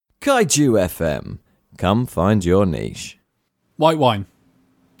Kaiju FM. Come find your niche. White wine.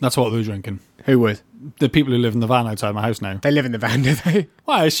 That's what they're drinking. Who would? The people who live in the van outside my house now. They live in the van, do they?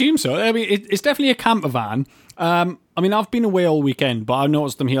 Well, I assume so. I mean, it's definitely a camper van. I mean, I've been away all weekend, but I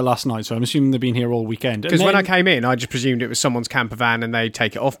noticed them here last night, so I'm assuming they've been here all weekend. Because when I came in, I just presumed it was someone's camper van and they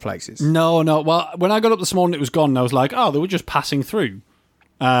take it off places. No. Well, when I got up this morning, it was gone, and I was like, oh, they were just passing through.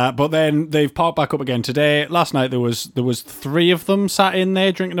 But then they've parked back up again today. Last night, there was 3 of them sat in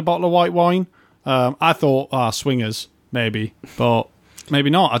there drinking a bottle of white wine. I thought, swingers, maybe, but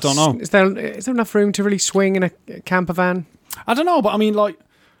maybe not. I don't know. Is there enough room to really swing in a camper van? I don't know, but I mean, like,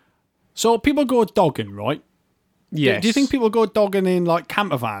 so people go dogging, right? Yes. Do you think people go dogging in, like,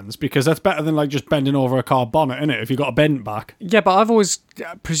 camper vans? Because that's better than, like, just bending over a car bonnet, isn't it? If you've got a bent back. Yeah, but I've always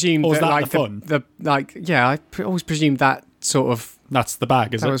presumed Or is that, that like, the fun? I always presumed that sort of... That's the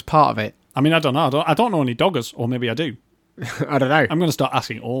bag, is it? That was part of it. I mean, I don't know. I don't know any doggers, or maybe I do. I don't know. I'm going to start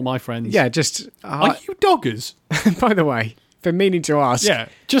asking all my friends. Yeah, just... Are you doggers? By the way, been meaning to ask. Yeah,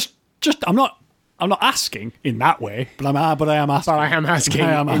 just I'm not asking in that way, but I am asking. But I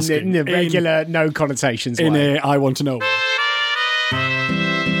am asking. In the regular, no connotations way. In a I want to know.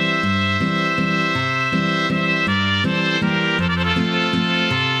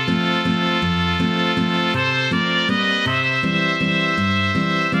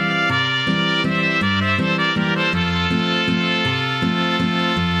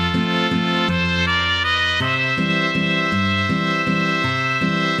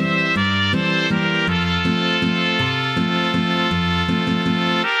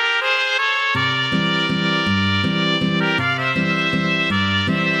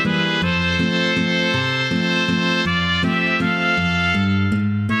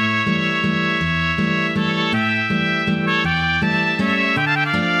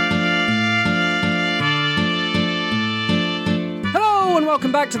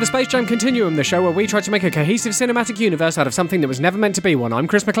 Welcome back to the Space Jam Continuum, the show where we try to make a cohesive cinematic universe out of something that was never meant to be one. I'm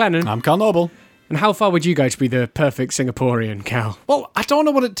Chris McLennan. I'm Cal Noble. And how far would you go to be the perfect Singaporean, Cal? Well, I don't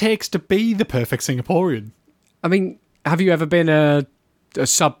know what it takes to be the perfect Singaporean. I mean, have you ever been a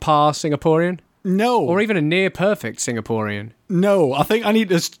subpar Singaporean? No. Or even a near-perfect Singaporean? No, I think I need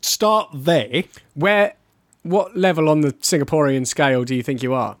to start there. What level on the Singaporean scale do you think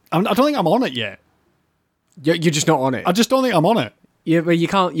you are? I don't think I'm on it yet. You're just not on it? I just don't think I'm on it. Yeah, but you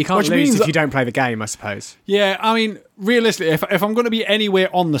can't lose if you don't play the game, I suppose. Yeah, I mean, realistically, if I'm going to be anywhere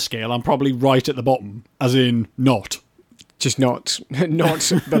on the scale, I'm probably right at the bottom, as in not. Just not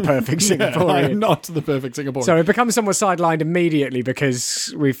the perfect Singaporean. Yeah, I'm not the perfect Singaporean. So it becomes somewhat sidelined immediately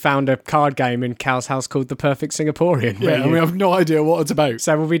because we found a card game in Cal's house called The Perfect Singaporean. Yeah, and we have no idea what it's about.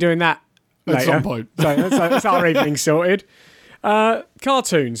 So we'll be doing that at later. some point. So that's our evening sorted.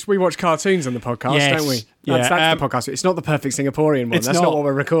 Cartoons. We watch cartoons on the podcast, don't we? That's the podcast. It's not the perfect Singaporean one. That's not what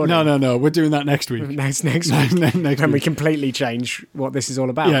we're recording. No. We're doing that next week. Next week. next when week. we completely change what this is all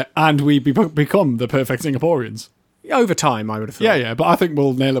about. Yeah, and we become the perfect Singaporeans. Over time, I would have thought. Yeah, but I think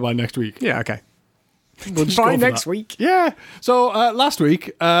we'll nail it by next week. Yeah, okay. We'll just by next week. Yeah. So last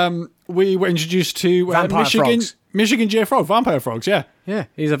week, we were introduced to Michigan J. Frog, vampire frogs, yeah. Yeah,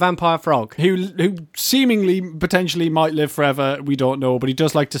 he's a vampire frog. Who seemingly, potentially might live forever, we don't know, but he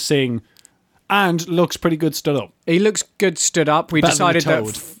does like to sing and looks pretty good stood up. He looks good stood up. We decided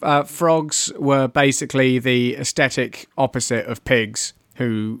that frogs were basically the aesthetic opposite of pigs,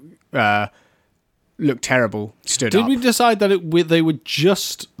 who look terrible stood up. Did we decide that they were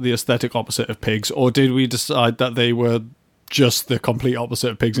just the aesthetic opposite of pigs, or did we decide that they were just the complete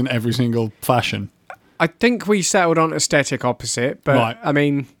opposite of pigs in every single fashion? I think we settled on aesthetic opposite, but right. I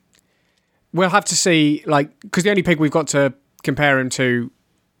mean, we'll have to see, because the only pig we've got to compare him to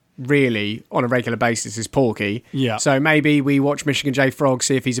really on a regular basis is Porky. Yeah. So maybe we watch Michigan J. Frog,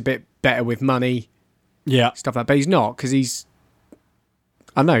 see if he's a bit better with money. Yeah. Stuff like that. But he's not, because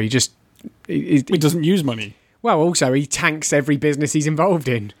I don't know, he doesn't use money. Well, also, he tanks every business he's involved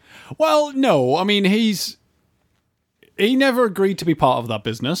in. Well, no. I mean, he never agreed to be part of that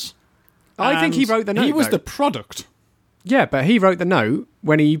business. I think he wrote the note. He was the product. Yeah, but he wrote the note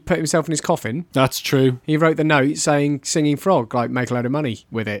when he put himself in his coffin. That's true. He wrote the note saying "singing frog," make a load of money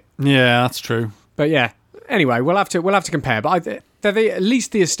with it. Yeah, that's true. But yeah, anyway, we'll have to compare. But they're at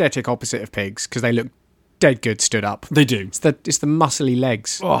least the aesthetic opposite of pigs because they look dead good stood up. They do. It's the muscly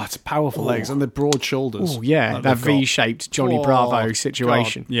legs. Oh, it's powerful legs and the broad shoulders. Oh yeah, that V-shaped Johnny Bravo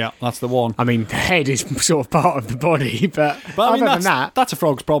situation. God. Yeah, that's the one. I mean, the head is sort of part of the body, but I mean, that's a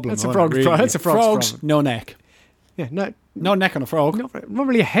frog's problem. That's a frog's problem. That's a frog's frogs, problem. no neck. Yeah, no neck on a frog. Not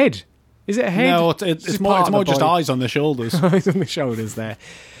really a head. Is it a head? No, it's more just eyes on the shoulders. Eyes on the shoulders there.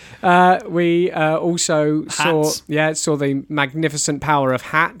 We also saw the magnificent power of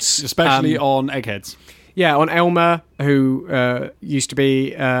hats. Especially on eggheads. Yeah, on Elmer, who used to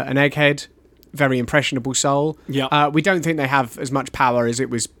be an egghead. Very impressionable soul. Yeah. We don't think they have as much power as it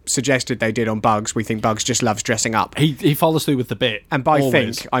was suggested they did on Bugs. We think Bugs just loves dressing up. He follows through with the bit. And by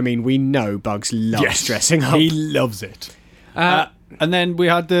always. think, I mean we know Bugs loves dressing up. He loves it. And then we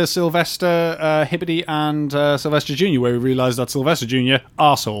had the Sylvester Hibbity and Sylvester Jr., where we realised that Sylvester Jr.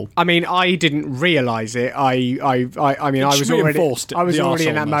 arsehole. I mean, I didn't realise it. I was already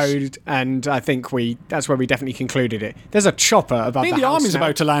in that mode, and I think that's where we definitely concluded it. There's a chopper above the house. The army's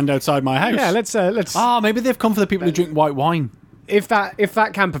about to land outside my house. Yeah, let's. Maybe they've come for the people who drink white wine. If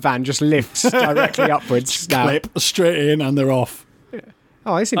that camper van just lifts directly upwards, clip straight in, and they're off.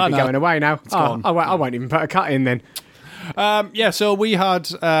 Oh, they seem to be going away now. Gone. I won't even put a cut in then. So we had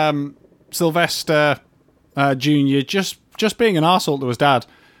Sylvester Jr. just being an arsehole to his dad.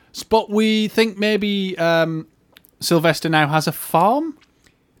 But we think maybe Sylvester now has a farm?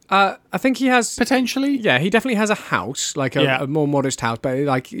 I think he has... Potentially? Yeah, he definitely has a house, like a more modest house, but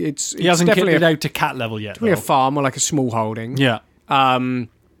like he hasn't definitely kitted out to cat level yet. Definitely a farm or like a small holding. Yeah.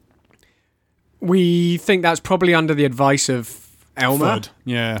 We think that's probably under the advice of Elmer. Fud.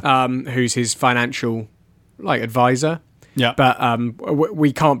 Yeah. Who's his financial advisor. Yeah. But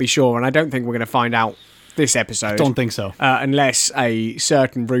we can't be sure, and I don't think we're going to find out this episode. Don't think so. Unless a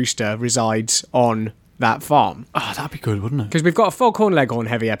certain rooster resides on that farm. Oh, that'd be good, wouldn't it? Because we've got a Foghorn Leghorn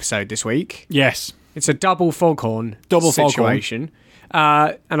heavy episode this week. Yes. It's a double Foghorn situation.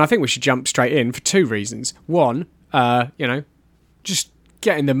 And I think we should jump straight in for two reasons. One, just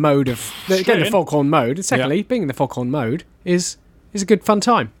get in the mode of... Get in the Foghorn mode. And secondly, being in the Foghorn mode is a good fun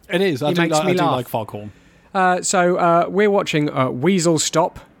time. It is. I do like Foghorn. So we're watching Weasel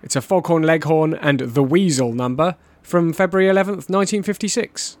Stop. It's a Foghorn Leghorn and the Weasel number from February 11th,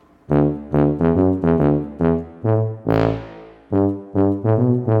 1956.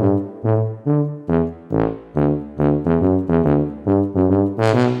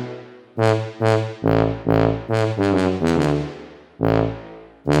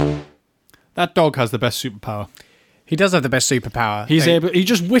 That dog has the best superpower. He does have the best superpower. He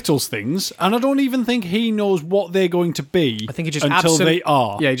just whittles things, and I don't even think he knows what they're going to be. I think he just they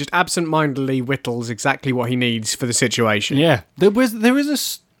are. Yeah, he just absent-mindedly whittles exactly what he needs for the situation. Yeah, is there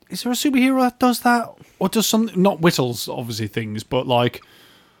a superhero that does that, or does something? Not whittles, obviously things, but like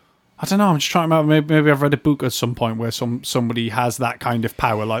I don't know. I'm just trying to remember. Maybe I've read a book at some point where somebody has that kind of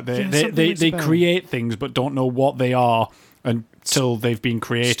power. Like they create things, but don't know what they are until they've been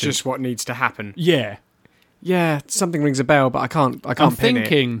created. It's just what needs to happen. Yeah. Yeah, something rings a bell, but I can't I'm pin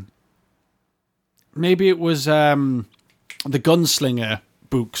thinking maybe it was the Gunslinger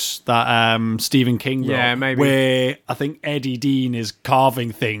books that Stephen King wrote. Yeah, maybe. Where I think Eddie Dean is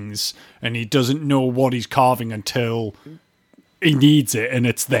carving things and he doesn't know what he's carving until he needs it and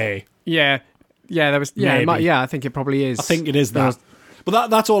it's there. Yeah. Yeah, there was I think it probably is. I think it is that. But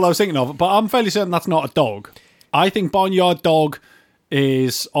that's all I was thinking of. But I'm fairly certain that's not a dog. I think Barnyard Dog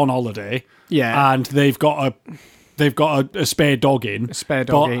is on holiday. Yeah, and they've got a spare dog in.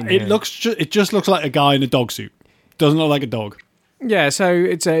 It just looks like a guy in a dog suit. Doesn't look like a dog. Yeah, so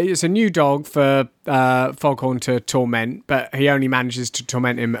it's a new dog for Foghorn to torment, but he only manages to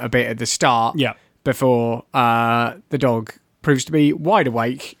torment him a bit at the start. Yeah, before the dog proves to be wide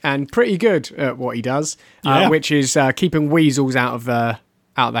awake and pretty good at what he does, which is keeping weasels out of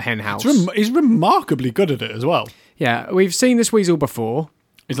the hen house. He's remarkably good at it as well. Yeah, we've seen this weasel before.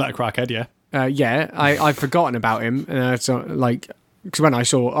 He's like a crackhead, yeah. I've forgotten about him. Because when I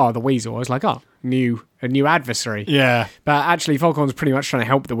saw the weasel, I was like, a new adversary. Yeah, but actually, Foghorn's pretty much trying to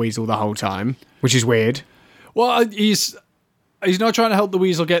help the weasel the whole time, which is weird. Well, he's not trying to help the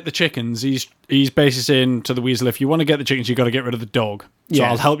weasel get the chickens. He's basically saying to the weasel, if you want to get the chickens, you got to get rid of the dog. So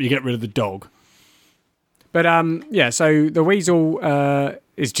I'll help you get rid of the dog. But so the weasel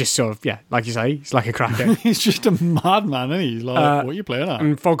is just sort of, like you say, he's like a cracker. He's just a madman, isn't he? He's like, what are you playing at?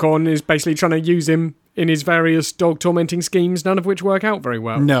 And Foghorn is basically trying to use him in his various dog tormenting schemes, none of which work out very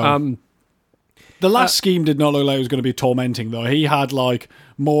well. No. The last scheme did not look like it was going to be tormenting, though. He had,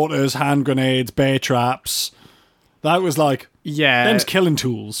 mortars, hand grenades, bear traps. That was, them's killing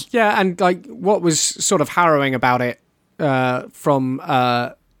tools. Yeah, and, what was sort of harrowing about it from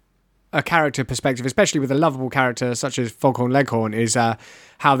a character perspective, especially with a lovable character such as Foghorn Leghorn, is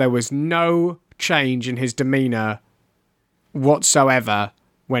how there was no change in his demeanour whatsoever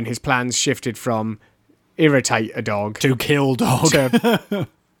when his plans shifted from irritate a dog to kill dog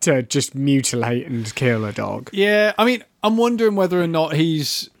to just mutilate and kill a dog. Yeah, I mean, I'm wondering whether or not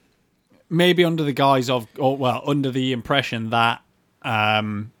he's maybe under the guise of, under the impression that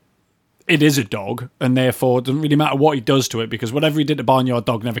it is a dog, and therefore it doesn't really matter what he does to it, because whatever he did to Barnyard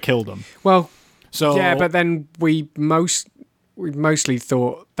Dog never killed him. Well, so yeah, but then we mostly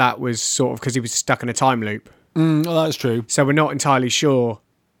thought that was sort of because he was stuck in a time loop. Well, that's true. So we're not entirely sure,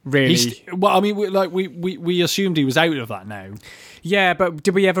 really. We assumed he was out of that now. Yeah, but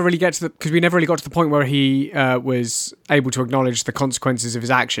did we ever really get to because we never really got to the point where he was able to acknowledge the consequences of his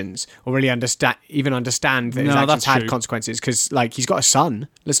actions, or really understand that his actions had consequences, because, like, he's got a son.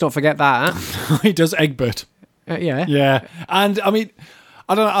 Let's not forget that. He does Egbert. Yeah. Yeah. And, I mean,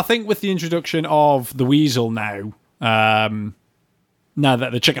 I don't know, I think with the introduction of the weasel now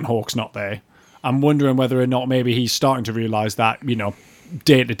that the chicken hawk's not there, I'm wondering whether or not maybe he's starting to realise that,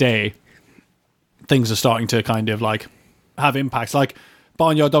 day to day, things are starting to kind of, like, have impacts. Like,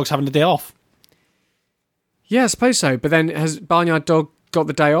 Barnyard Dog's having a day off. Yeah, I suppose so. But then, has Barnyard Dog got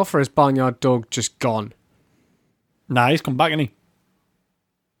the day off, or has Barnyard Dog just gone? Nah, he's come back, isn't he?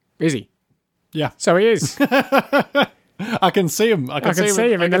 Is he? Yeah. So he is. I can see him. I can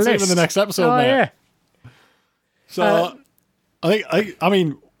see him in the next episode. Oh, mate. yeah. So, I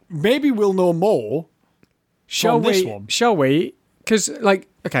mean, maybe we'll know more. Shall we? Because, like,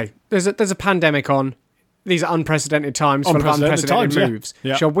 okay, there's a pandemic on. These are unprecedented times, full of unprecedented moves.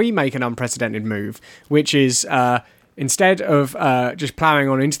 Yeah. Shall we make an unprecedented move, which is instead of just ploughing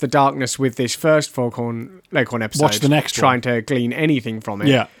on into the darkness with this first Foghorn Leghorn episode, watch the next trying to glean anything from it.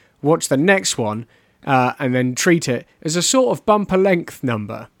 Yeah. Watch the next one, and then treat it as a sort of bumper length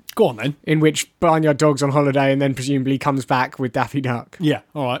number. Go on then. In which Barnyard Dog's on holiday and then presumably comes back with Daffy Duck. Yeah.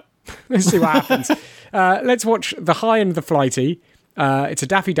 All right. Let's see what happens. Let's watch The High and the Flighty. It's a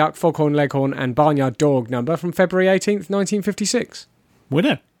Daffy Duck, Foghorn Leghorn and Barnyard Dog number from February 18th, 1956.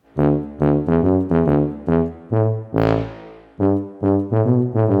 Winner.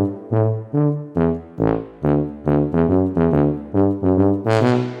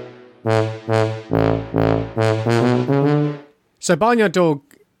 So Barnyard Dog,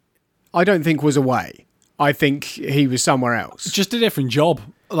 I don't think was away. I think he was somewhere else. Just a different job.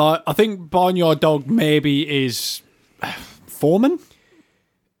 Like, I think Barnyard Dog maybe is foreman.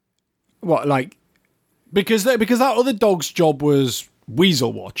 What, like? Because that other dog's job was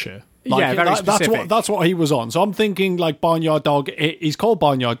weasel watcher. Like, yeah, very specific. That's what he was on. So I'm thinking, like, Barnyard Dog. He's called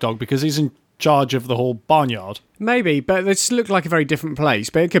Barnyard Dog because he's in charge of the whole barnyard. Maybe, but this looked like a very different place.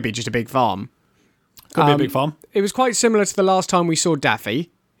 But it could be just a big farm. Could be a big farm. It was quite similar to the last time we saw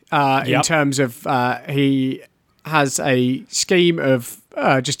Daffy. In terms of he has a scheme of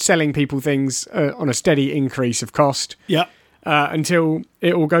just selling people things on a steady increase of cost. Yeah. Until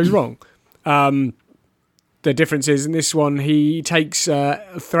it all goes wrong. The difference is in this one, he takes a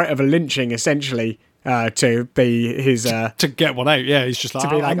threat of a lynching essentially to be his to get one out. Yeah, he's just like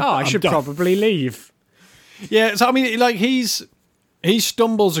to be like, I should probably leave. Yeah, so I mean, like he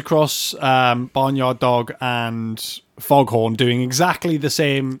stumbles across Barnyard Dog and Foghorn doing exactly the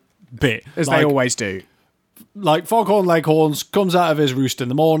same bit as they always do. Like Foghorn Leghorns comes out of his roost in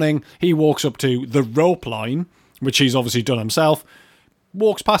the morning. He walks up to the rope line, which he's obviously done himself.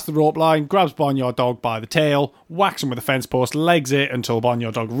 Walks past the rope line, grabs Barnyard Dog by the tail, whacks him with a fence post, legs it until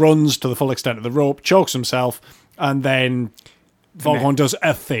Barnyard Dog runs to the full extent of the rope, chokes himself, and then Foghorn does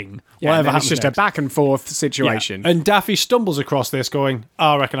a thing. Yeah, whatever happens it's just next. a back and forth situation. Yeah. And Daffy stumbles across this going,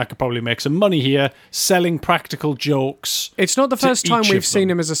 I reckon I could probably make some money here selling practical jokes. It's not the first time we've seen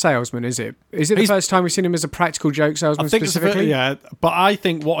him as a salesman, is it? Is it the first time we've seen him as a practical joke salesman specifically? Yeah, but I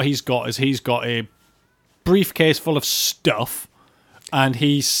think what he's got is he's got a briefcase full of stuff and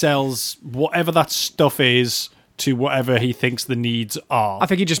he sells whatever that stuff is to whatever he thinks the needs are. I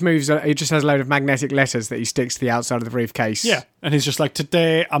think he just has a load of magnetic letters that he sticks to the outside of the briefcase. Yeah, and he's just like,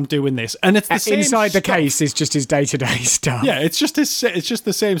 today I'm doing this. And it's the same inside stuff. The case is just his day-to-day stuff. Yeah, it's just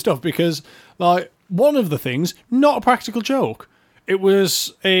the same stuff because, like, one of the things, not a practical joke. It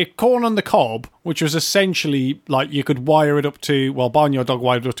was a corn on the cob, which was essentially, like, you could wire it up to, Barnyard Dog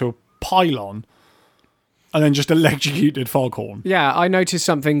wired it up to a pylon and then just electrocuted Foghorn. Yeah, I noticed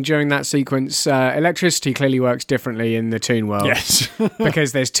something during that sequence. Electricity clearly works differently in the Toon world. Yes.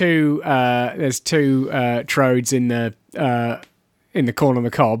 Because there's two trodes in the corn on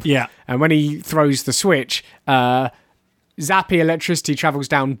the cob. Yeah. And when he throws the switch, zappy electricity travels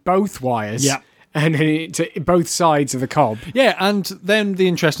down both wires. Yeah. And to both sides of the cob. Yeah, and then the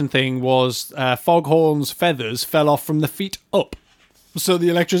interesting thing was Foghorn's feathers fell off from the feet up. So the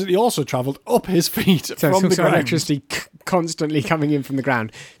electricity also travelled up his feet from the ground. Electricity constantly coming in from the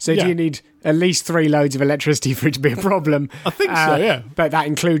ground. So do you need at least 3 loads of electricity for it to be a problem? I think so, yeah. But that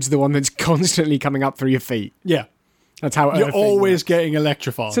includes the one that's constantly coming up through your feet. Yeah. That's how You're Earthing always works. getting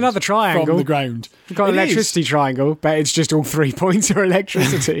electrified. It's another triangle. From the ground. You've got an It electricity triangle, but it's just all 3 points are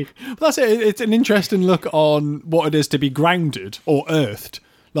electricity. Well, that's it. It's an interesting look on what it is to be grounded or earthed.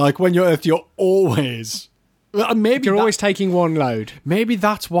 Like, when you're earthed, you're always... Maybe You're always taking one load. Maybe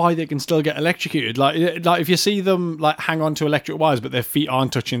that's why they can still get electrocuted. Like if you see them like hang on to electric wires, but their feet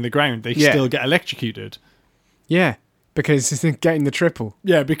aren't touching the ground, they still get electrocuted. Yeah, because they're getting the triple.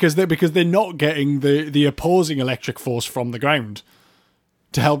 Yeah, because they're not getting the opposing electric force from the ground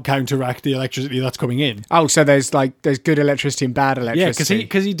to help counteract the electricity that's coming in. Oh, so there's good electricity and bad electricity. Yeah,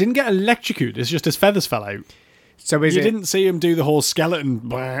 because he didn't get electrocuted. It's just his feathers fell out. So You didn't see him do the whole skeleton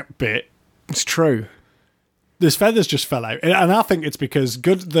bit. It's true. His feathers just fell out. And I think it's because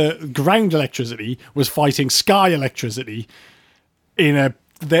the ground electricity was fighting sky electricity in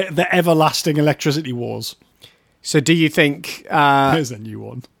the everlasting electricity wars. So do you think... Here's a new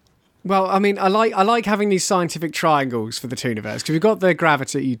one. Well, I mean, I like having these scientific triangles for the Tooniverse, because we've got the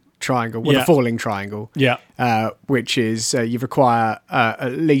gravity triangle, the falling triangle, which is you require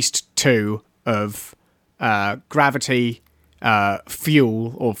at least 2 of gravity,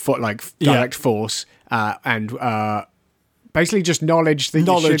 fuel, or direct force, and basically just knowledge that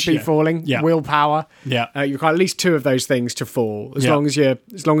you should be falling, willpower. Yeah, you've got at least 2 of those things to fall, as long as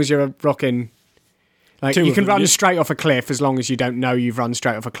you're rocking. Like, you can run straight off a cliff as long as you don't know you've run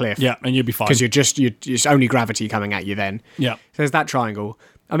straight off a cliff. Yeah, and you'll be fine. Because it's only gravity coming at you then. Yeah. So there's that triangle.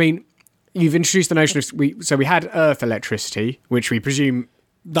 I mean, you've introduced the notion of... we had Earth electricity, which we presume,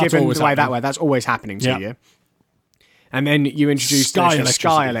 given the way that way, that's always happening to you. And then you introduced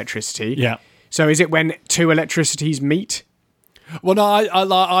sky electricity. Yeah. So is it when 2 electricities meet? Well, no,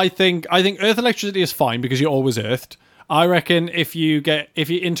 I think Earth electricity is fine because you're always earthed. I reckon if you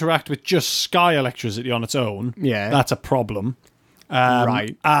interact with just sky electricity on its own, that's a problem.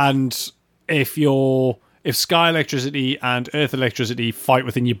 Right. And if sky electricity and earth electricity fight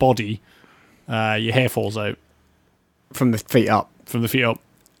within your body, your hair falls out from the feet up. From the feet up.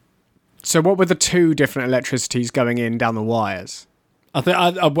 So what were the 2 different electricities going in down the wires? I think.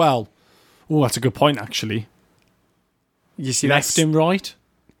 That's a good point actually. You see, left and right.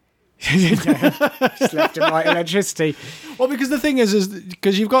 Just left and right electricity. Well, because the thing is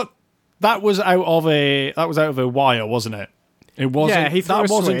because you've got that was out of a wire, wasn't it? It wasn't. Yeah, that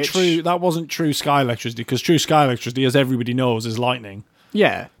wasn't true. That wasn't true sky electricity, because true sky electricity, as everybody knows, is lightning.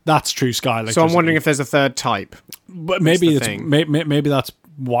 Yeah, that's true sky electricity. So I'm wondering if there's a third type. But maybe maybe that's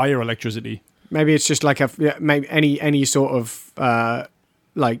wire electricity. Maybe it's just like maybe any sort of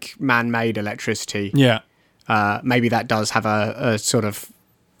like man-made electricity. Yeah. Maybe that does have a sort of,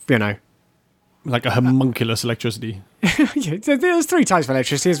 like a homunculus electricity. Yeah, there's 3 types of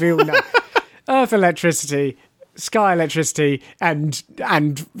electricity, as we all know: Earth electricity, sky electricity, and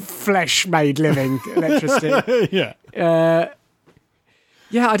flesh-made living electricity. Yeah.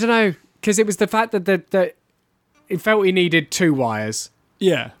 Yeah, I don't know, because it was the fact that it felt he needed 2 wires.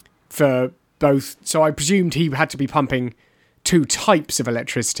 Yeah. For both, so I presumed he had to be pumping 2 types of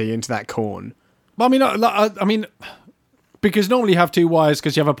electricity into that corn. Well, I mean, because normally you have 2 wires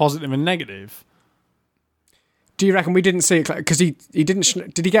because you have a positive and negative. Do you reckon we didn't see it? Because he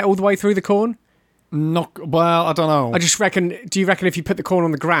didn't. Did he get all the way through the corn? Well, I don't know. I just reckon. Do you reckon if you put the corn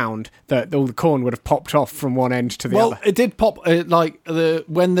on the ground, that all the corn would have popped off from one end to the other? Well, it did pop.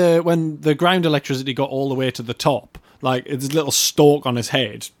 When the ground electricity got all the way to the top, like it's a little stalk on his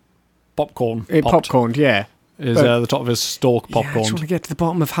head. Popcorn. It popcorned, yeah. Is the top of his stalk popcorn? Yeah, I just want to get to the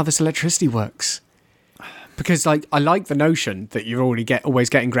bottom of how this electricity works. Because I like the notion that you're always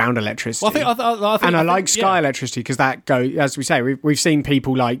getting ground electricity. Well, I think, I like sky electricity because that as we say, we've seen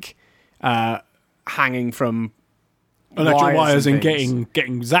people like hanging from electric wires and getting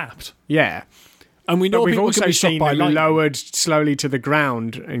zapped. Yeah. And we know we've people also can be seen by them lowered slowly to the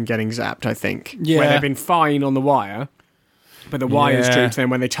ground and getting zapped, I think. Yeah. Where they've been fine on the wire, but the wire's drooped, then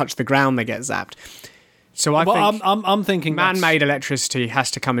when they touch the ground, they get zapped. So I'm thinking man-made electricity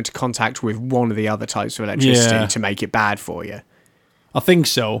has to come into contact with one of the other types of electricity to make it bad for you. I think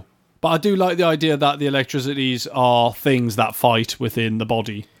so. But I do like the idea that the electricities are things that fight within the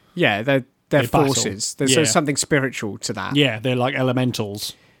body. Yeah, they're forces. There's something spiritual to that. Yeah, they're like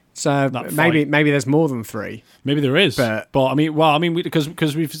elementals. So maybe there's more than 3. Maybe there is. But I mean,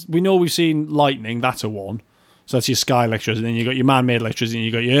 because we know we've seen lightning. That's a 1. So that's your sky electricity. Then you got your man-made electricity, and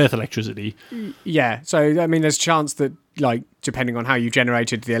you got your earth electricity. Yeah. So I mean, there's a chance that, like, depending on how you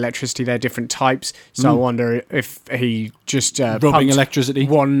generated the electricity, there are different types. So I wonder if he just rubbing electricity,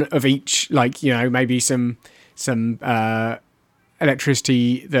 one of each, like, maybe some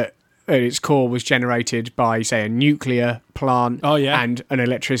electricity that at its core was generated by, say, a nuclear plant. Oh, yeah. And an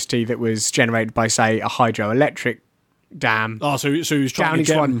electricity that was generated by, say, a hydroelectric dam Oh, so he was trying down to each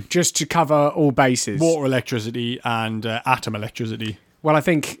get one just to cover all bases. water electricity and atom electricity. Well, I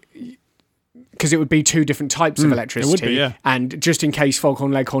think because it would be two different types of electricity. It would be, yeah. And just in case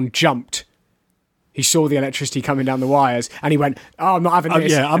Foghorn Leghorn jumped, he saw the electricity coming down the wires, and he went, "Oh, I'm not having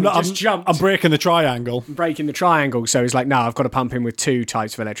this." Jumped. I'm breaking the triangle. Breaking the triangle. So he's like, "No, I've got to pump him with two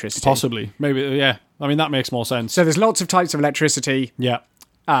types of electricity." Possibly, maybe, yeah. I mean, that makes more sense. So there's lots of types of electricity, Yeah,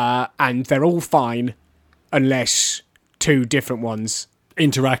 and they're all fine unless two different ones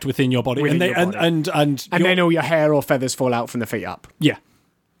interact within your body, Within and they your body. and then all your hair or feathers fall out from the feet up. yeah,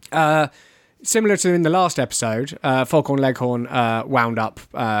 Similar to in the last episode, Foghorn Leghorn wound up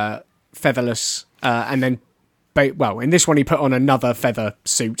featherless, and then, in this one he put on another feather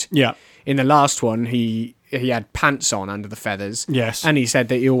suit. yeah. In the last one, he had pants on under the feathers. Yes. And he said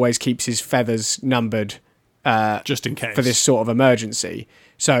that he always keeps his feathers numbered Just in case for this sort of emergency.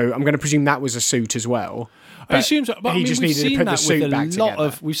 So I'm going to presume that was a suit as well. I assume so, but he just needed to put the suit back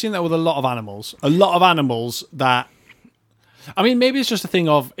together. We've seen that with a lot of animals. A lot of animals that. I mean, maybe it's just a thing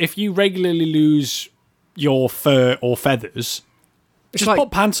of if you regularly lose your fur or feathers, just like- put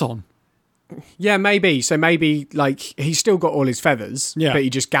pants on. Yeah, maybe. So maybe like he's still got all his feathers, Yeah. but he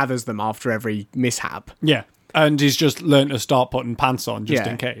just gathers them after every mishap. Yeah, and he's just learned to start putting pants on just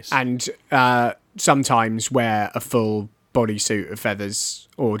in case. And sometimes wear a full bodysuit of feathers,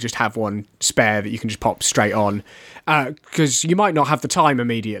 or just have one spare that you can just pop straight on, because you might not have the time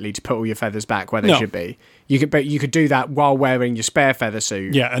immediately to put all your feathers back where they should be. But you could do that while wearing your spare feather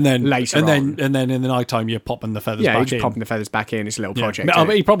suit. Yeah, and then later and on. then in the night time you're popping the feathers Yeah, back you're just in. popping the feathers back in. It's a little Yeah. project. I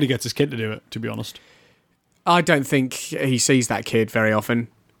bet he probably gets his kid to do it. To be honest, I don't think he sees that kid very often.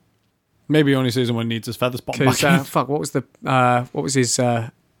 maybe he only sees him when he needs his feathers popped back Because in. what was his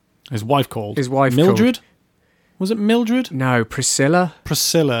His wife called. his wife Mildred. Was it Mildred? No, Priscilla.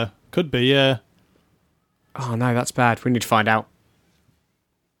 Priscilla. Could be. Yeah. Oh no, that's bad. We need to find out.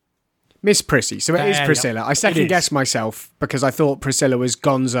 Miss Prissy. So it is Yeah, Priscilla. I it second is. guessed myself because I thought Priscilla was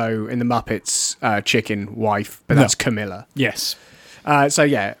Gonzo in the Muppets chicken wife, but that's Camilla. Yes. So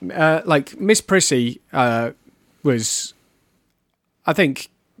yeah, like Miss Prissy was, I think,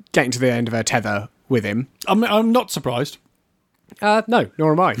 getting to the end of her tether with him. I'm not surprised. No,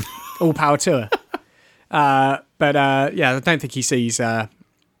 nor am I. All power to her. But I don't think he sees Egbert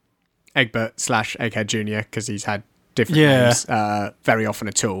 / Egghead Jr. because he's had different names very often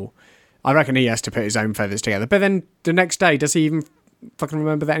at all. I reckon he has to put his own feathers together. But then the next day, does he even fucking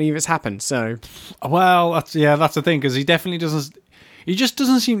remember that any of it's happened? So, Well, that's the thing, because he definitely doesn't. He just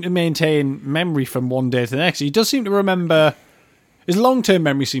doesn't seem to maintain memory from one day to the next. He does seem to remember. His long-term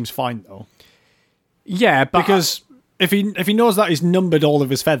memory seems fine though, yeah, but because if he knows that he's numbered all of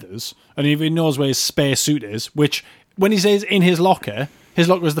his feathers, and if he knows where his spare suit is, which when he says in his locker is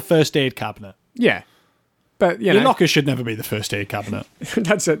the first aid cabinet. yeah. But you Your know, locker should never be the first aid cabinet.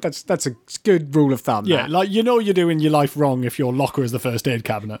 that's a good rule of thumb. Yeah, that. like you're doing your life wrong if your locker is the first aid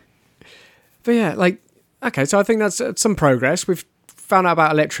cabinet. But yeah, like okay, so I think that's some progress. We've found out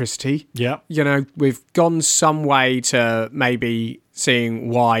about electricity. Yeah. You know, we've gone some way to maybe seeing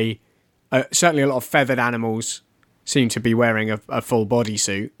why certainly a lot of feathered animals seem to be wearing a full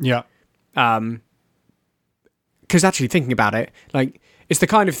bodysuit. Yeah. Because actually thinking about it, like it's the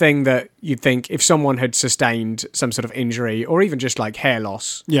kind of thing that you'd think if someone had sustained some sort of injury or even just like hair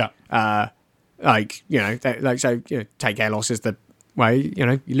loss, Yeah. like, you know, take hair loss as the way, you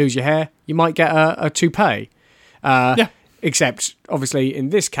know, you lose your hair, you might get a toupee. Yeah. Except, obviously, in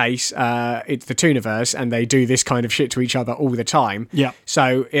this case, it's the Tooniverse, and they do this kind of shit to each other all the time. Yeah.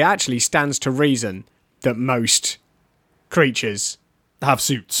 So it actually stands to reason that most creatures Have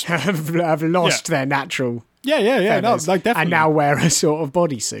suits. have lost their natural Yeah. No, feathers like definitely. and now wear a sort of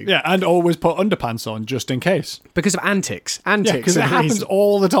bodysuit. Yeah, and always put underpants on just in case. Because of antics. Yeah, Antics. because it are the happens reason.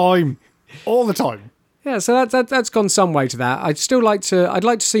 all the time. All the time. Yeah, so that's gone some way to that. I'd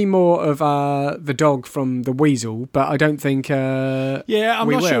like to see more of the dog from the Weasel, but I don't think. Yeah, I'm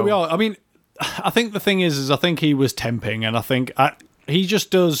not sure we are. I mean, I think the thing is I think he was temping, and I think he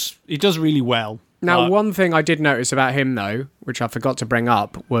does really well. Now, one thing I did notice about him, though, which I forgot to bring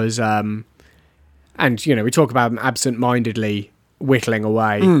up, was, and you know, we talk about him absent-mindedly whittling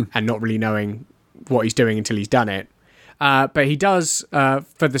away and not really knowing what he's doing until he's done it. But he does,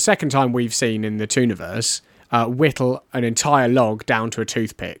 for the second time we've seen in the Tooniverse, whittle an entire log down to a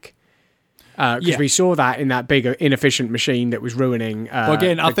toothpick. Because we saw that in that big, inefficient machine that was ruining. But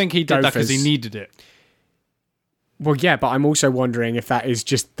again, I the think he did that because he Gophers. needed it. Well, yeah, but I'm also wondering if that is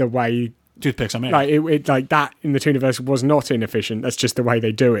just the way. Toothpicks, I mean. Like it like that in the Tooniverse was not inefficient. That's just the way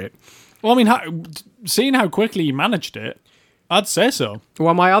they do it. Well, I mean, seeing how quickly he managed it, I'd say so.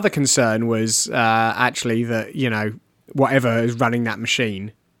 Well, my other concern was actually that, you know, whatever is running that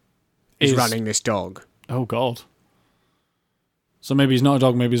machine is running this dog. Oh, God. So maybe he's not a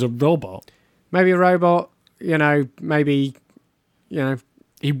dog, maybe he's a robot. Maybe a robot, maybe,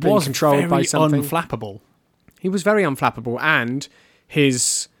 He being was controlled by something. unflappable. He was very unflappable, and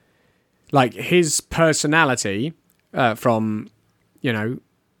his personality from, I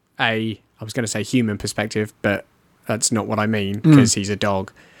was going to say human perspective, but that's not what I mean because he's a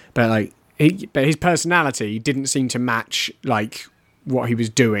dog. But his personality didn't seem to match what he was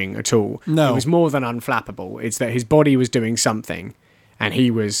doing at all. No, it was more than unflappable. It's that his body was doing something, and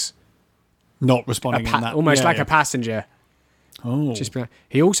he was not responding in that. Almost a passenger. Oh.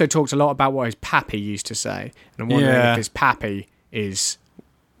 He also talked a lot about what his pappy used to say, and I'm wondering if his pappy is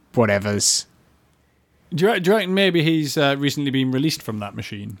whatever's. Do you reckon maybe he's recently been released from that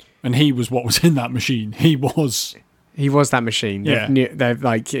machine, and he was what was in that machine? He was that machine. Yeah,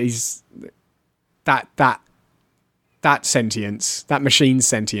 he's that sentience, that machine's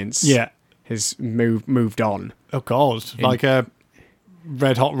sentience. Yeah, has moved on. Oh God, like a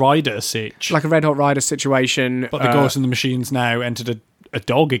Red Hot Rider sitch. Like a Red Hot Rider situation. But the Ghost in the Machine's now entered a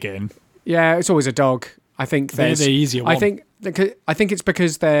dog again. Yeah, it's always a dog. I think they're the easier one. I think it's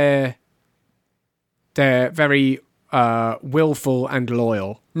because they're very willful and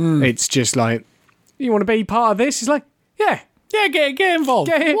loyal. It's just like, you want to be part of this? It's like, yeah, get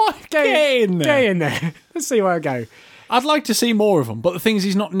involved. Get in there. Get in there. Let's see where I go. I'd like to see more of him, but the thing is,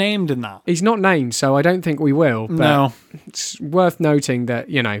 he's not named in that. He's not named, so I don't think we will. But no. It's worth noting that,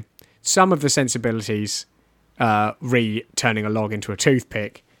 some of the sensibilities, turning a log into a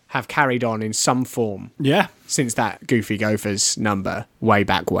toothpick, have carried on in some form. Yeah. Since that Goofy Gophers number way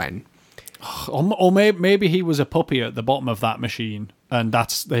back when. Or maybe he was a puppy at the bottom of that machine, and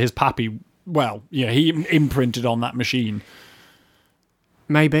that's his pappy. Well, yeah, he imprinted on that machine.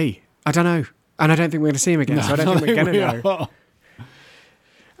 Maybe. I don't know. And I don't think we're going to see him again, so I don't think we're going to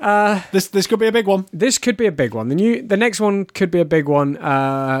know. This could be a big one. This could be a big one. The next one could be a big one.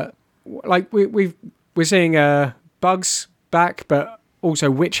 We're seeing Bugs back, but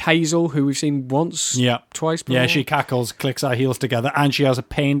also Witch Hazel, who we've seen twice before. Yeah, she cackles, clicks her heels together, and she has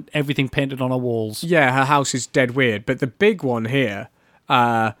everything painted on her walls. Yeah, her house is dead weird. But the big one here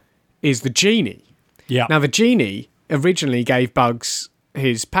is the genie. Yeah. Now, the genie originally gave Bugs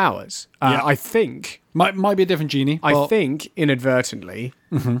his powers. I think might be a different genie. I think inadvertently,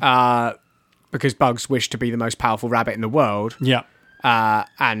 because Bugs wished to be the most powerful rabbit in the world. Yeah,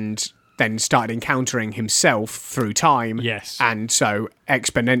 and then started encountering himself through time. Yes, and so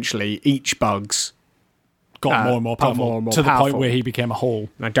exponentially, each Bugs got more and more powerful to the point where he became a whole.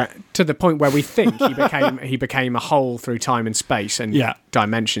 To the point where we think he became a whole through time and space and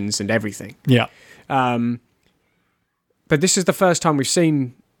dimensions and everything. Yeah. But this is the first time we've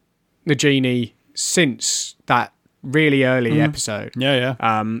seen the genie since that really early episode. Yeah.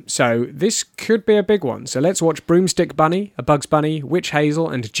 So this could be a big one. So let's watch Broomstick Bunny, A Bugs Bunny, Witch Hazel,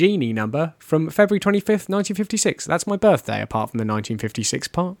 and Genie number from February 25th, 1956. That's my birthday, apart from the 1956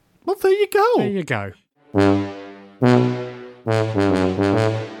 part. Well, there you go. There you go.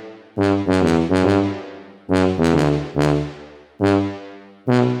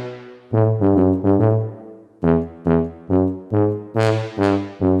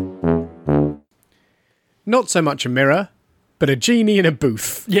 Not so much a mirror, but a genie in a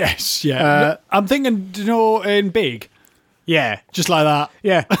booth. Yes, yeah. I'm thinking, in Big. Yeah. Just like that.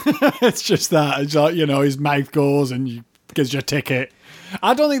 Yeah. It's just that. It's like, his mouth goes and gives you a ticket.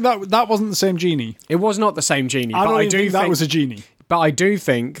 I don't think that wasn't the same genie. It was not the same genie. I do think that was a genie. But I do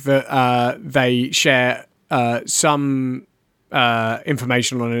think that they share some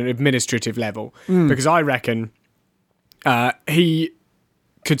information on an administrative level. Because I reckon he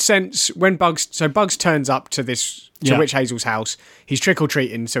could sense when Bugs turns up to Witch Hazel's house. He's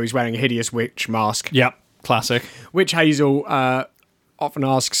trick-or-treating, so he's wearing a hideous witch mask. Yep, classic. Witch Hazel often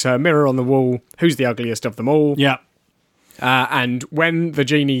asks her mirror on the wall, who's the ugliest of them all? Yeah. And when the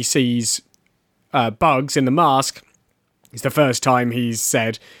genie sees Bugs in the mask, it's the first time he's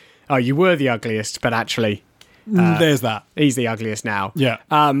said, oh, you were the ugliest, but actually... there's that. He's the ugliest now. Yeah.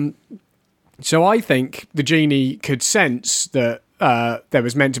 So I think the genie could sense that there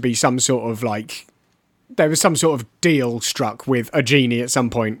was meant to be some sort of deal struck with a genie at some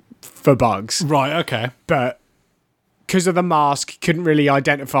point for Bugs. Right, okay. But because of the mask, couldn't really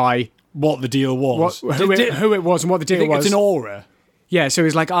identify what the deal was. Who it was and what the deal was. It's an aura. Yeah, so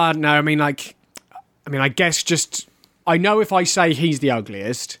he's like, no, I guess just... I know if I say he's the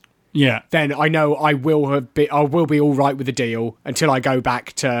ugliest, Yeah. then I know I will be all right with the deal until I go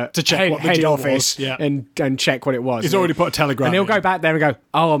back to check what the head deal office was, yeah. and check what it was. He's already put a telegram and he'll in. go back there and go,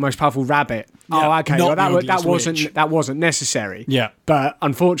 "Oh, most powerful rabbit." Oh, okay. not Well, the that ugliest witch. wasn't necessary. Yeah. But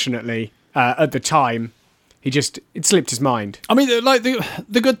unfortunately, at the time, it slipped his mind. I mean, like,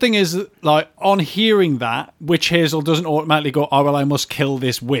 the good thing is, like, on hearing that, Witch Hazel doesn't automatically go, oh, well, I must kill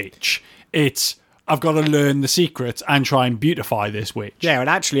this witch. It's, I've got to learn the secrets and try and beautify this witch. Yeah, it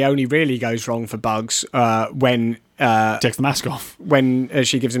actually only really goes wrong for Bugs when Takes the mask off. when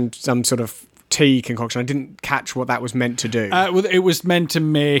she gives him some sort of tea concoction. I didn't catch what that was meant to do. Well, it was meant to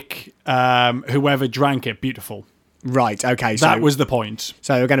make whoever drank it beautiful. Right, okay. So That was the point.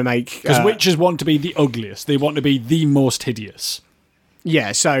 So we're going to make... Because witches want to be the ugliest. They want to be the most hideous.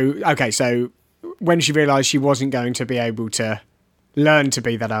 Yeah, so when she realised she wasn't going to be able to learn to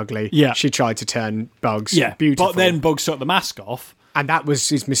be that ugly, she tried to turn Bugs beautiful. But then Bugs took the mask off. And that was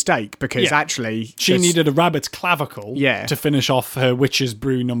his mistake, because actually... She needed a rabbit's clavicle to finish off her witch's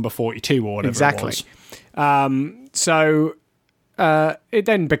brew number 42 or whatever it was. So it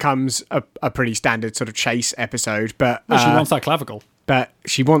then becomes a pretty standard sort of chase episode, but... Well, she wants that clavicle. But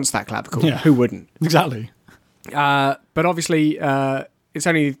she wants that clavicle. Yeah. Who wouldn't? Exactly. But obviously, it's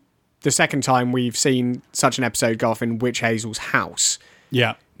only the second time we've seen such an episode go off in Witch Hazel's house.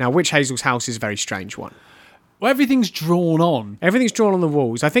 Yeah. Now, Witch Hazel's house is a very strange one. Well, everything's drawn on. Everything's drawn on the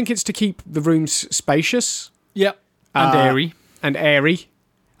walls. I think it's to keep the rooms spacious. Yep. And airy. And airy.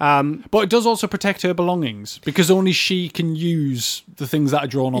 But it does also protect her belongings, because only she can use the things that are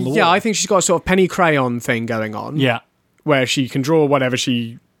drawn on the wall. Yeah, I think she's got a sort of penny crayon thing going on. Yeah. Where she can draw whatever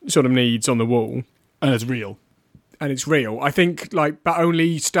she sort of needs on the wall. And it's real. And it's real. I think, but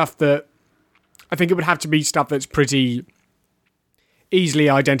only stuff that... I think it would have to be stuff that's pretty easily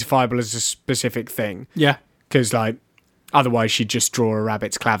identifiable as a specific thing. Yeah. Because, otherwise she'd just draw a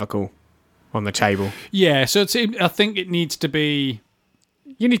rabbit's clavicle on the table. Yeah, so I think it needs to be...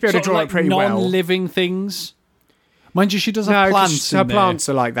 You need to be able to draw it pretty well. Non-living things. Mind you, she does have plants in her there. plants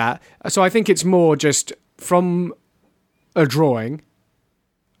are like that. So I think it's more just from a drawing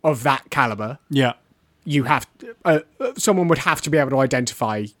of that caliber. Yeah. You have someone would have to be able to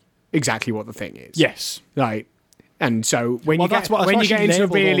identify exactly what the thing is. Yes. Right. And so when you get she into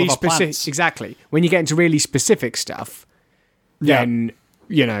labelled all really of her specific, plants. exactly, when you get into really specific stuff, then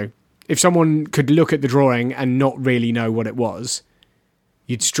if someone could look at the drawing and not really know what it was,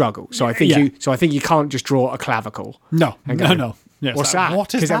 you'd struggle. So I think you can't just draw a clavicle. No. Go, No. Yes, What's that?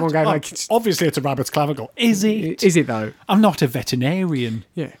 What is that? Everyone going obviously it's a rabbit's clavicle. Is it? Is it though? I'm not a veterinarian.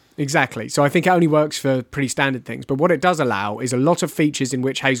 Yeah, exactly. So I think it only works for pretty standard things. But what it does allow is a lot of features in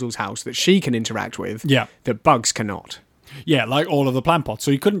Witch Hazel's house that she can interact with that Bugs cannot. Yeah, like all of the plant pots.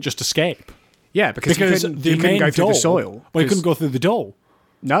 So he couldn't just escape. Yeah, because he couldn't go through the soil. Well, he couldn't go through the door.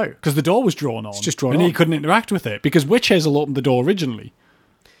 No. Because the door was drawn on. It's just drawn and on. he couldn't interact with it because Witch Hazel opened the door originally.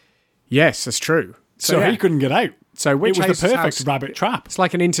 Yes, that's true. So he couldn't get out. So Witch it was Hazel's the perfect house, rabbit trap. It's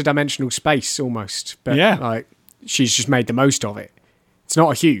like an interdimensional space almost. But Yeah. she's just made the most of it. It's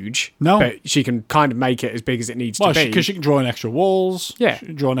not huge. No. But she can kind of make it as big as it needs to be. Because she can draw in extra walls. Yeah. She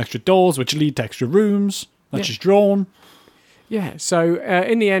can draw in extra doors, which lead to extra rooms that she's drawn. Yeah. So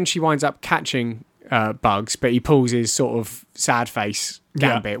in the end, she winds up catching Bugs, but he pulls his sort of sad face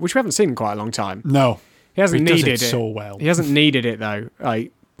gambit, which we haven't seen in quite a long time. No. He hasn't He does needed it it so well. He hasn't needed it though.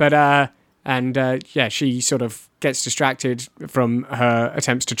 She sort of gets distracted from her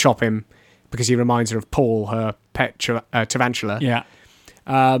attempts to chop him because he reminds her of Paul, her pet tarantula. Yeah.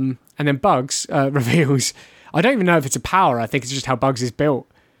 And then Bugs reveals, I don't even know if it's a power, I think it's just how Bugs is built,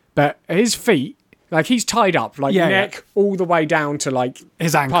 but his feet, he's tied up, neck all the way down to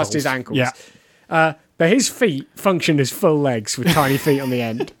his ankles. Past his ankles. Yeah. But his feet function as full legs with tiny feet on the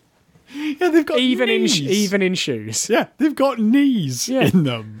end. Yeah, they've got knees. Even in shoes. Yeah, they've got knees in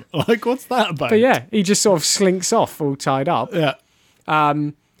them. What's that about? But yeah, he just sort of slinks off all tied up. Yeah.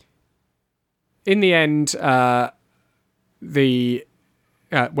 In the end,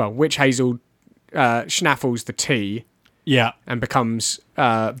 Witch Hazel schnaffles the tea. Yeah. And becomes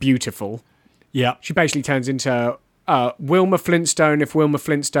beautiful. Yeah. She basically turns into Wilma Flintstone if Wilma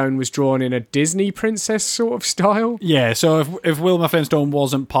Flintstone was drawn in a Disney princess sort of style. Yeah, so if Wilma Flintstone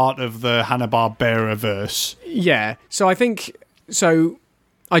wasn't part of the Hanna-Barbera verse. Yeah, so I think... So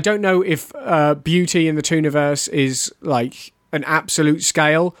I don't know if beauty in the Tooniverse is an absolute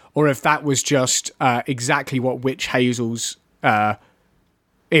scale or if that was just exactly what Witch Hazel's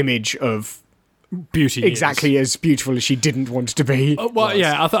image of beauty exactly as beautiful as she didn't want to be.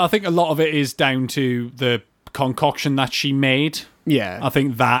 I think a lot of it is down to the concoction that she made. Yeah. I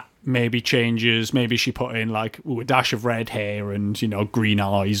think that maybe changes. Maybe she put in like a dash of red hair and green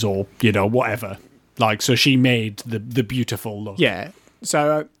eyes or whatever. Like, so she made the beautiful look. Yeah.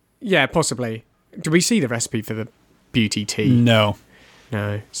 So yeah, possibly. Do we see the recipe for the beauty tea? No.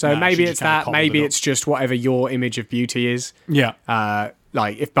 So No, maybe she it's just kinda that. cobbled Maybe it up. it's just whatever your image of beauty is. Yeah.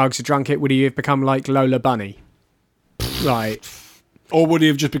 Like if Bugs had drunk it, would he have become like Lola Bunny? Like, Or would he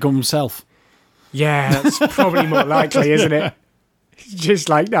have just become himself? yeah, that's probably more likely, isn't it? Just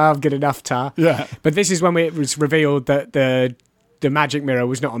like, no, I'm good enough, Tar. Yeah. But this is when it was revealed that the magic mirror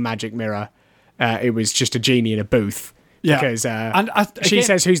was not a magic mirror. It was just a genie in a booth. Yeah. Because she again-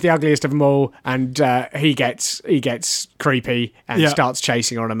 says who's the ugliest of them all, and he gets creepy and Yeah. starts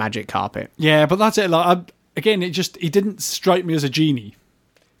chasing her on a magic carpet. Yeah, but that's it. Like, again, he didn't strike me as a genie.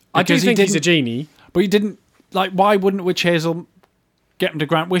 I do Because think he's a didn't- genie. But he didn't, like, why wouldn't Witch Hazel get him to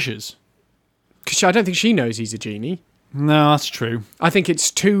grant wishes? Because I don't think she knows he's a genie. No, that's true. I think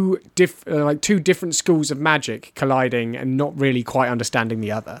it's two different schools of magic colliding and not really quite understanding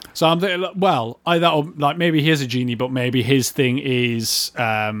the other. So I'm thinking, well, either like maybe he is a genie, but maybe his thing is,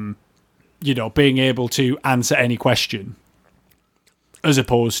 being able to answer any question, as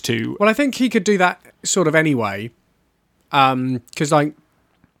opposed to Well, I think he could do that sort of anyway, because and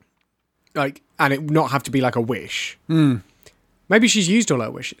it not have to be like a wish. Maybe she's used all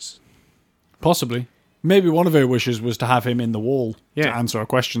her wishes. possibly. Maybe one of her wishes was to have him in the wall to Yeah. answer her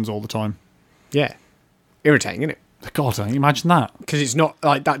questions all the time. Yeah, irritating, isn't it? God, can you imagine that? Because it's not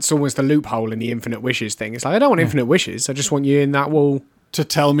like that's almost the loophole in the infinite wishes thing. It's like I don't want infinite wishes. I just want you in that wall. To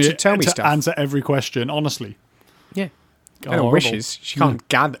tell me To stuff. answer every question, honestly. Yeah, God, I don't horrible. wishes. She can't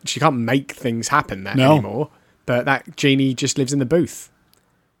gather. She can't make things happen there No. anymore. But that genie just lives in the booth.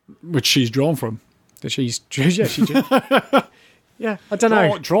 Which she's drawn from. She yeah, I don't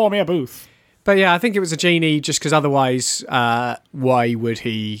know. Draw me a booth. But yeah, I think it was a genie just because otherwise, why would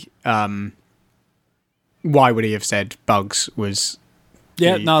he have said Bugs was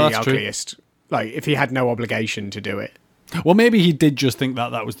Yeah, the that's ugliest? Like, if he had no obligation to do it. true. Well, maybe he did just think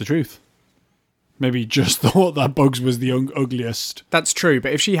that was the truth. Maybe he just thought that Bugs was the ugliest. That's true,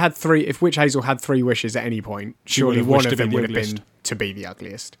 but if Witch Hazel had 3 wishes at any point, surely have one wished of to be them the would have been ugliest. to be the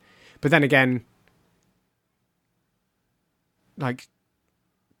ugliest. But then again, like,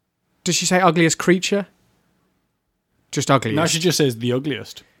 does she say ugliest creature? Just ugliest. Now she just says the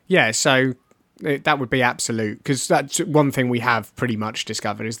ugliest. Yeah, so that would be absolute, because that's one thing we have pretty much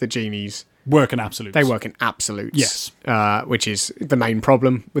discovered is the genies, Work in absolutes. they work in absolutes. Yes. Which is the main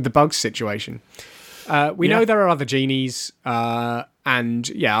problem with the Bugs situation. We know there are other genies, and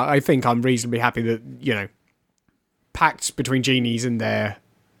yeah, I think I'm reasonably happy that, pacts between genies and their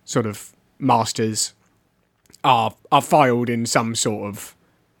sort of masters are filed in some sort of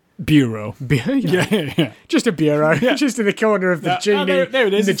Bureau. yeah. Just a bureau, just in the corner of the genie, there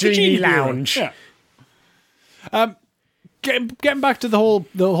it is. the It's the genie Bureau. lounge. Yeah. Getting back to the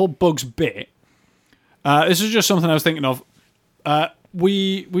whole Bugs bit. This is just something I was thinking of.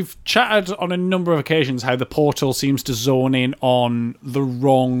 We've chatted on a number of occasions how the portal seems to zone in on the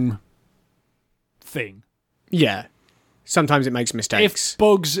wrong thing. Yeah. Sometimes it makes mistakes. If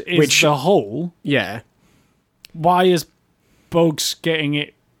Bugs is the hole, Yeah. why is Bugs getting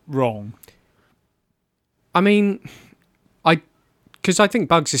it wrong? I mean, because I think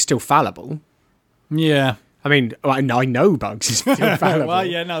Bugs is still fallible. Yeah. I mean, I know Bugs is still fallible. Well,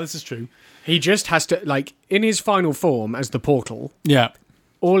 yeah, no, this is true. He just has to, like, in his final form as the portal, Yeah.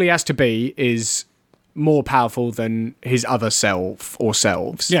 all he has to be is more powerful than his other self or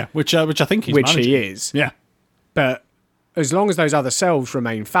selves. Yeah, which I think he's which managing. he is. Yeah. But as long as those other selves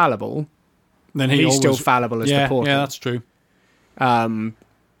remain fallible, Then he's still fallible as the portal. Yeah, that's true.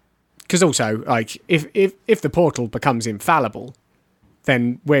 Because also, like, if the portal becomes infallible,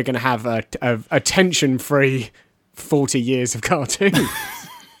 then we're going to have a tension-free 40 years of cartoon.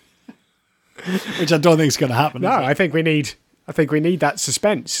 Which I don't think is going to happen. No, is it? I think we need that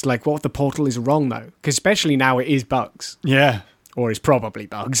suspense. Like, what if the portal is wrong, though? Because especially now it is Bugs. Yeah. Or it's probably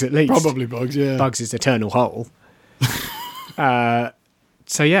Bugs, at least. Probably Bugs, yeah. Bugs' eternal hole.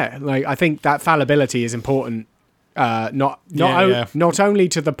 So, yeah, like, I think that fallibility is important, not only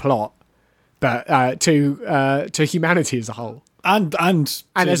to the plot, but to humanity as a whole. And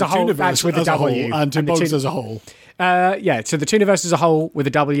as a whole, that's with a W. And to And the Bugs two- as a whole. To the Tooniverse as a whole with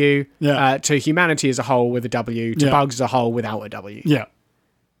a W, Yeah. to humanity as a whole with a W, to Yeah. Bugs as a whole without a W. Yeah.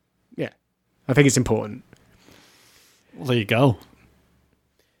 Yeah. I think it's important. Well, there you go.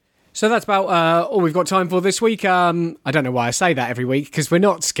 So that's about all we've got time for this week. I don't know why I say that every week, because we're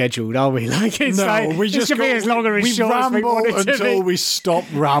not scheduled, are we? Like, it's we just be as long or as short as we want it to be. until we stop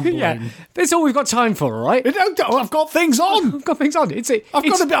rambling. Yeah, that's all we've got time for, all right? I've got things on. I've got things on.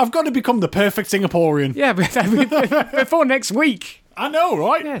 I've got to become the perfect Singaporean. Yeah, before next week. I know,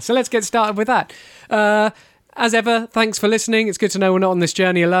 right? Yeah, so let's get started with that. As ever, thanks for listening. It's good to know we're not on this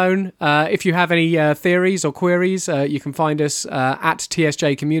journey alone. If you have any theories or queries, you can find us at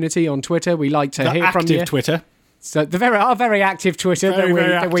TSJ Community on Twitter. We like to hear from you. Active Twitter. So our very active Twitter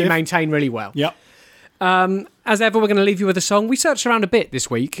that we maintain really well. Yep. As ever, we're going to leave you with a song. We searched around a bit this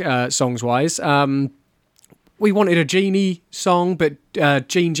week, songs-wise. We wanted a Genie song, but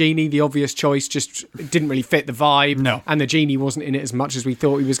Genie, the obvious choice, just didn't really fit the vibe. No. And the Genie wasn't in it as much as we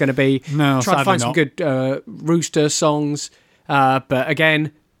thought he was going to be. No, tried to find not. some good Rooster songs, but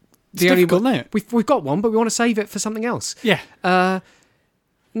again, It's difficult, isn't it? We've got one, but we want to save it for something else. Yeah. And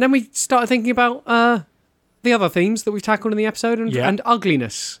then we started thinking about the other themes that we've tackled in the episode, and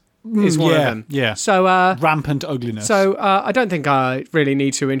ugliness is one of them. Yeah. So rampant ugliness. So I don't think I really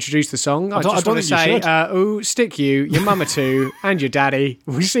need to introduce the song. I just want to say, ooh, stick you, your mama too, and your daddy.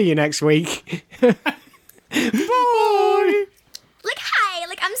 We'll see you next week. Bye. Hi,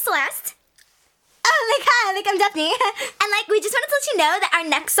 I'm Celeste. Oh, hi, I'm Daphne. And, we just wanted to let you know that our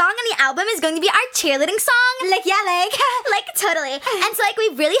next song on the album is going to be our cheerleading song. Totally. And so,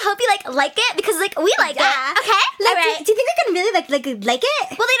 we really hope you, like it, because, we like it. Okay? Alright. Do you think they're gonna really, like it?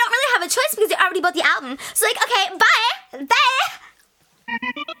 Well, they don't really have a choice because they already bought the album. So, okay, bye! Bye!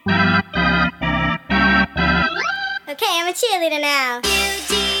 Okay, I'm a cheerleader now.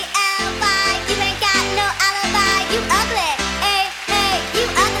 U-G-L-Y, you ain't got no alibi, you ugly. Hey, you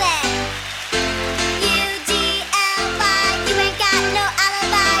ugly. U-G-L-Y, you ain't got no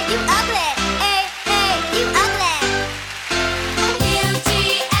alibi, you ugly. Hey, you ugly.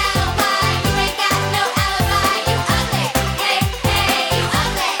 U-G-L-Y, you ain't got no alibi, you ugly. Hey, you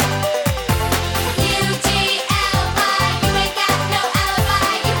ugly. U-G-L-Y, you ain't got no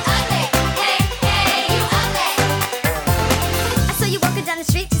alibi, you ugly. Hey, you ugly. I saw you walking down the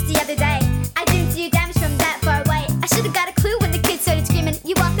street just the other day. I didn't see you damage from that far away. I should have got a clue when the kids started screaming.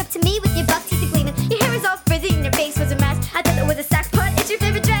 You walked up to me with your buck teeth gleaming. Your hair was all frizzy and your face was a mess. I thought that was a sack part. It's your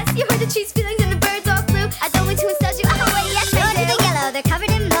favorite dress. You heard the tree's feelings and the birds all flew. I don't want to insult you. Oh, wait, yes, I do. They're yellow. They're covered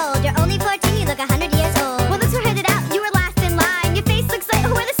in mold. You're only 14. You look 100 years old. Well, looks were headed out. You were last in line. Your face looks like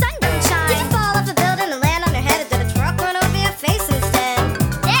where the sun don't shine. Did you fall off the building and land on your head? Or did a truck run over your face instead?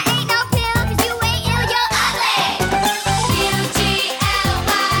 There ain't no pill, cause you ain't ill, you're ugly.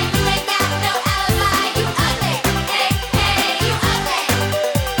 U-G-L-Y, you ain't got no alibi, you ugly. Hey, you ugly.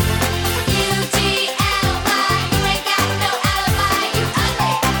 U-G-L-Y, you ain't got no alibi, you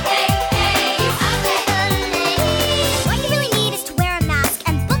ugly. Hey, you ugly. What you really need is to wear a mask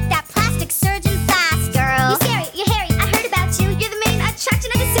and book that plastic surgeon fast, girl. You're scary, you're hairy, I heard about you. You're the main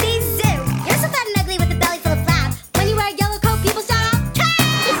attraction of the city's zoo. You're so fat and ugly with a belly full of flab. When you wear a yellow coat, people shout out, "Hey!"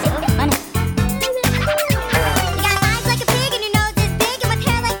 You got eyes like a pig and your nose is big, and with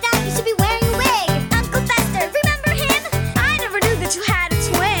hair like that, you should be wearing a wig. Uncle Fester, remember him? I never knew that you had a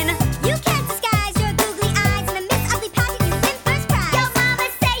twin. You can't disguise your googly eyes in a Miss Ugly pageant. You win first prize. Yo, mama,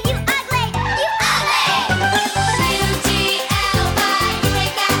 say you ugly. You ugly. U-G-L-Y, you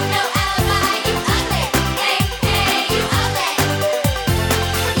ain't got no alibi. You ugly. Hey, you ugly.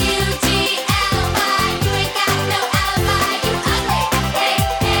 U-G-L-Y, you ain't got no alibi. You ugly. Hey,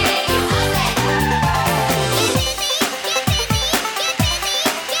 you ugly.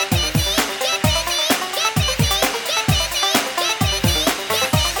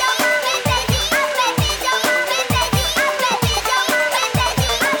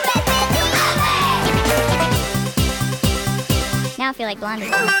 Now I feel like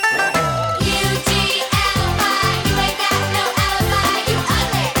Blondie.